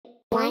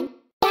one,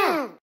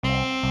 go! You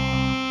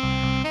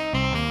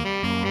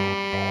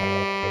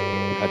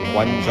had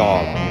one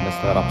job and you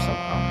messed that up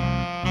somehow.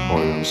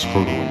 I am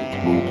struggling to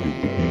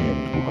locate the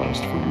being who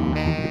asked for your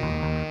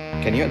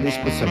opinion. Can you at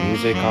least put some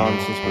music on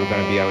since we're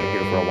gonna be out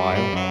here for a while?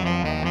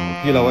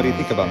 Hila, what do you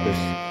think about this?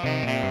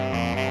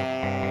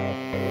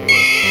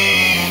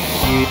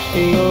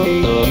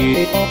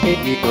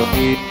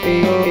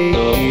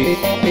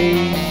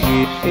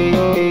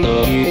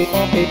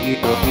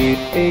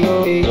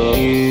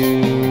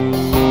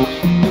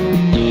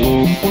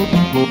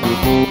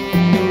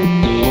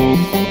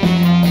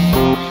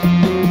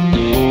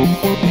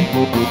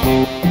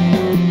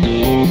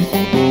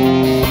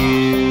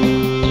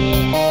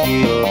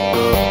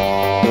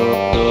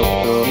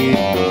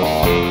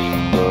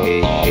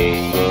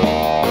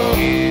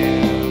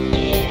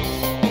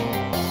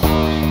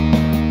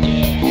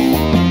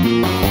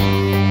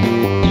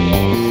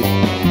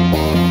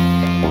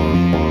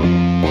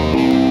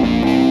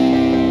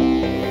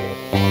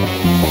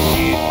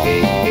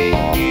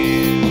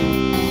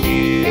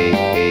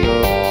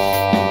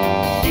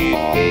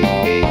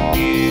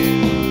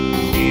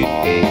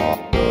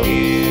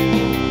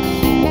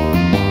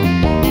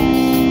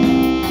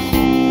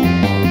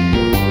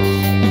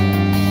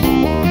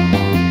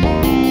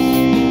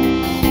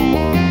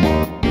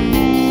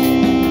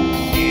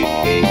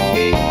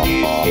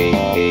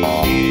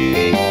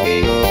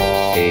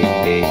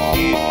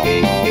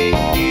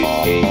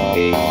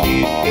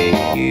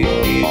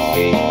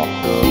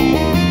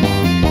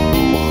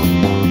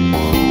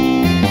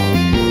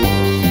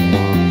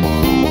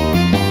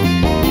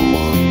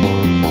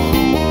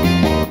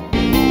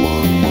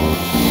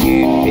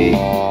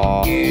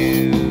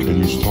 Can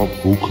you stop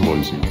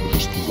vocalizing for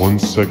just 1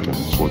 second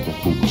so I can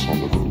focus on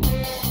the road?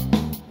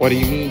 What do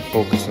you mean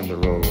focus on the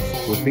road?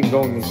 We've been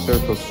going in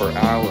circles for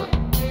hours.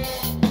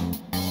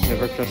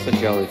 Never trust a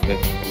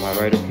jellyfish, am I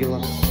right,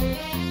 Hila?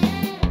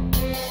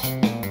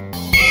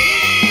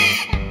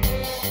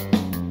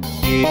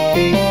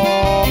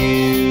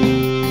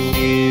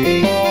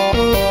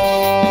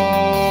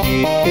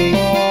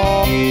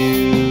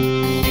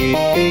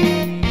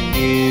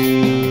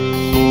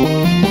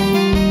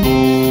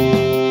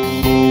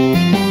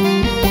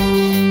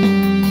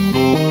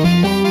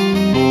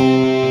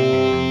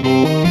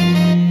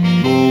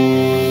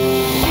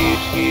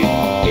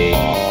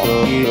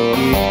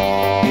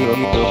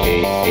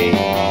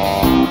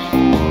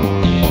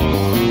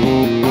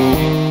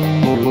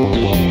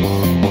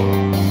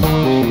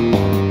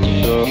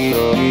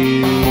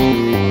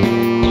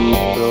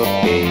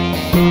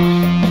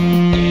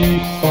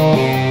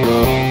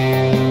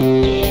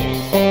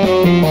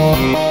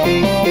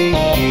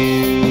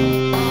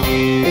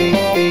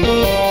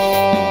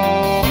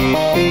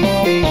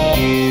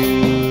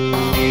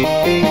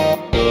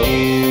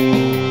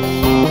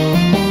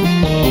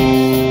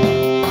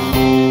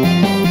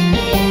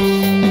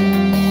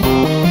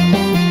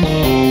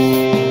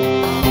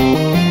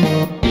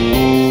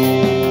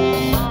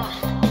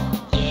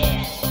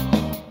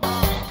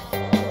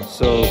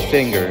 So,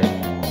 Singer,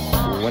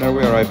 when are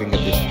we arriving at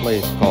this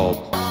place called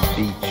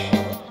Beach?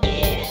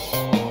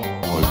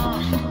 I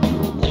believe we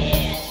are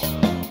lost.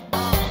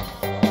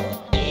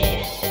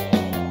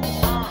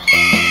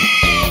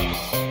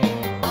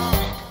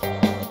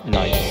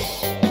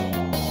 Nice.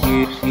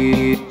 If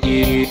you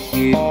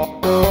decide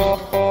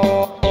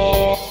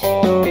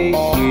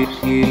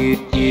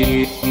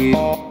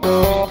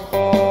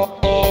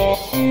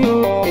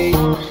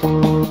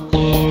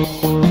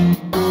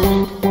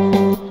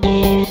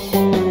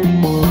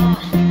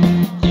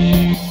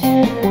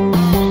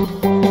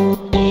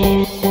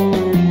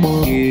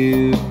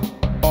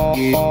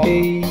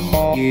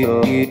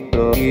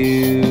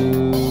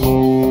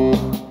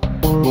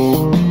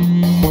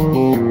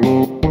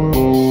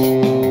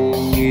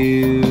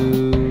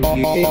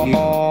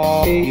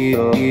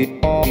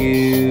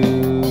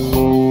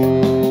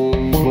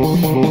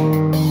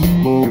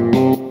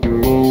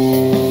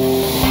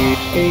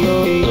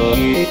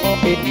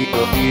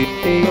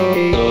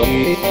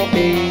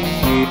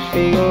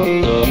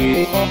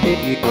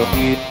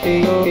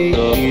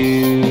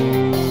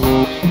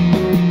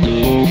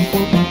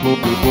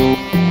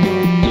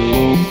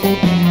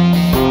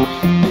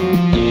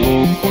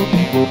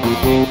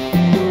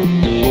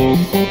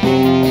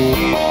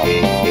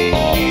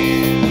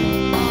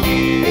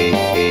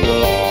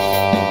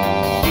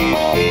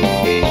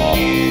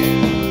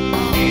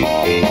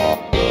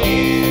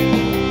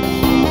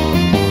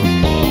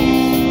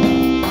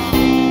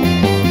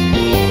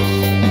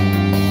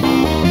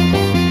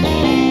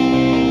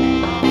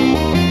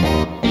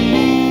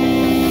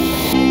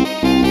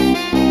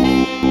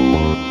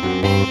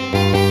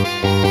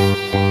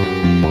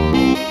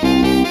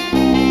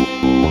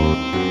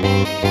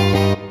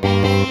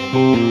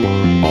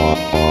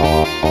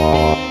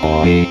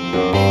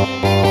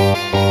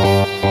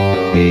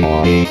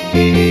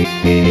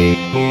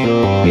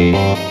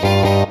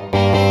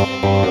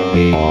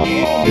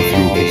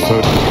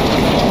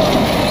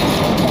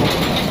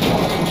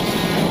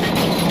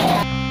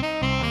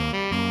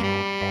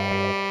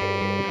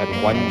You had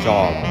one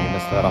job and you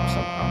messed that up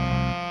somehow.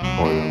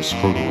 I am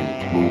struggling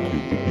to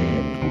locate the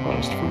being who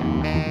asked for your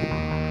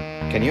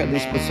opinion. Can you at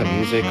least put some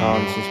music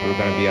on since we're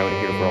gonna be out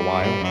here for a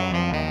while?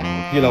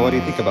 Hila, what do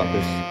you think about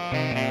this?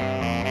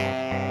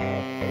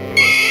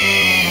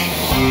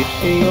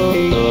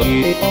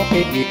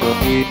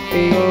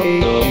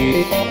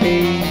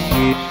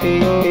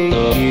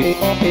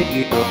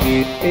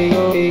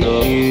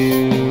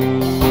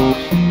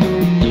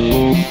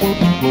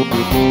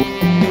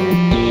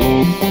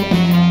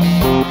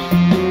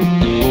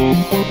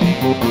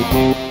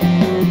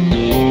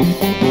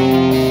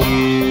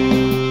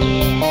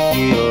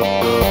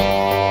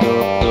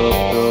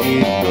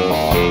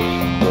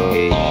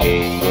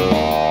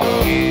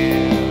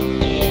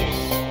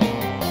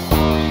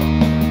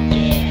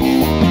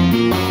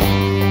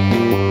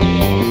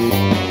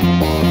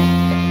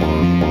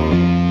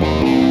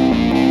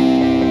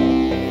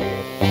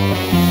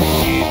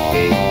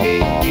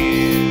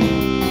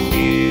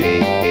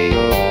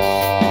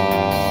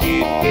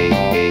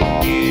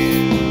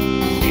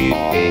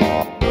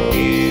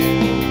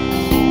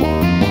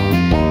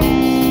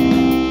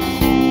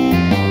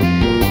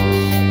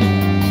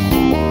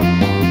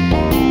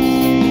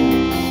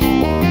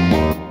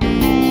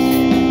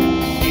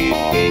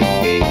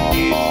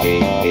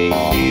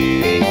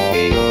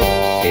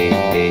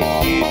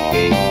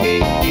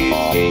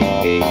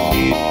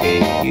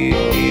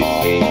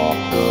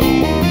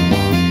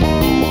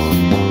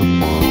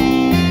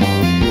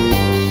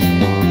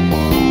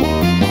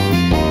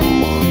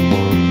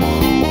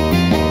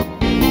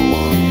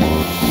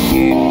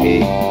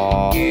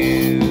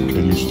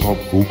 Can you stop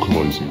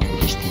vocalizing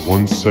for just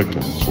 1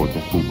 second so I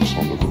can focus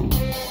on the road?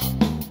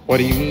 What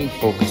do you mean,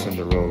 focus on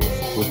the road?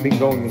 We've been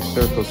going in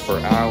circles for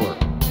hours.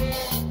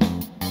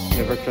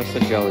 Never trust a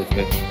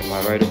jellyfish, am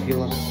I right,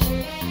 Apila?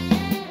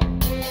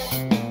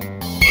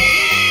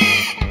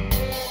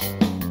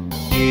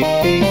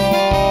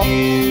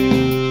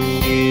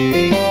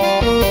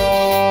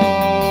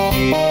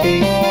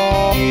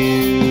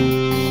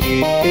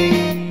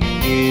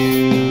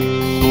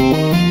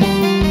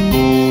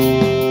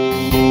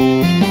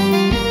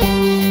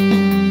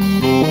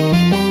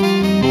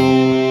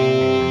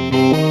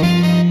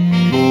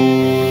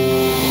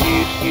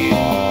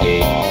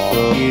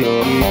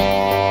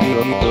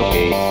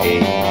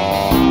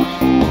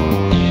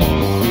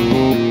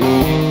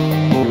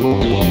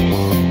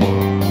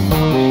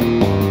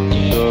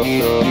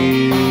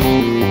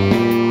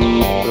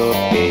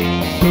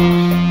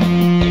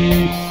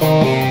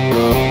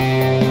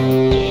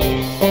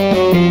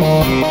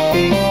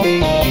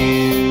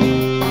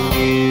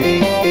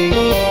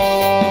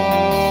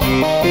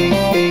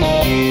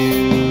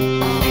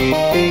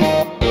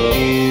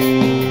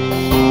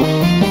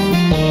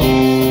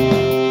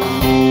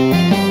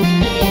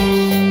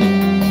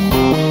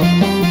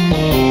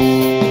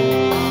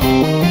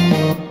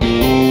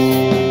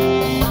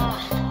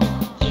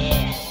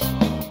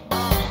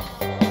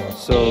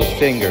 So,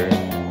 Singer,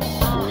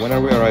 when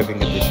are we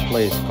arriving at this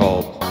place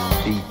called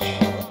Beach?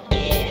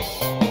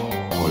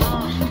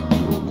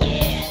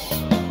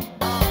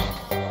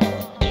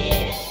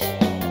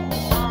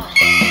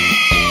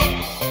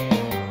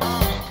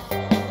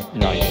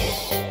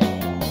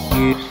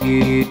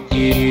 I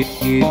believe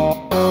we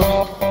are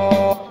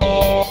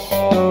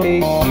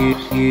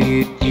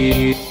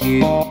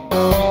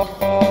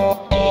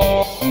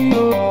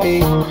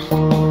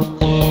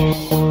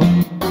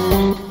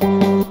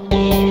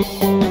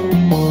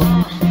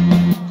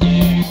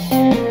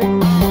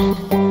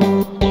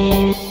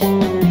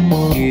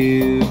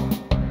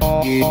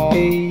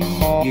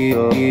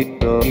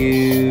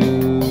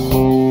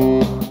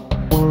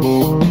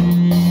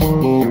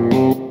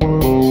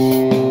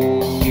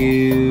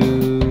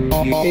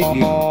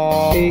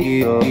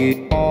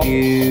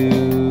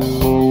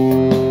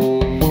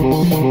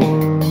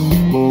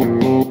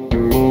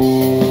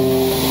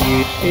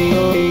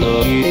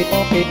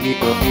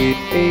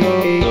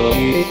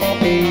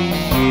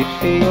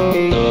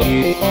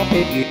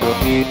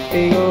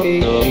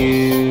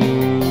You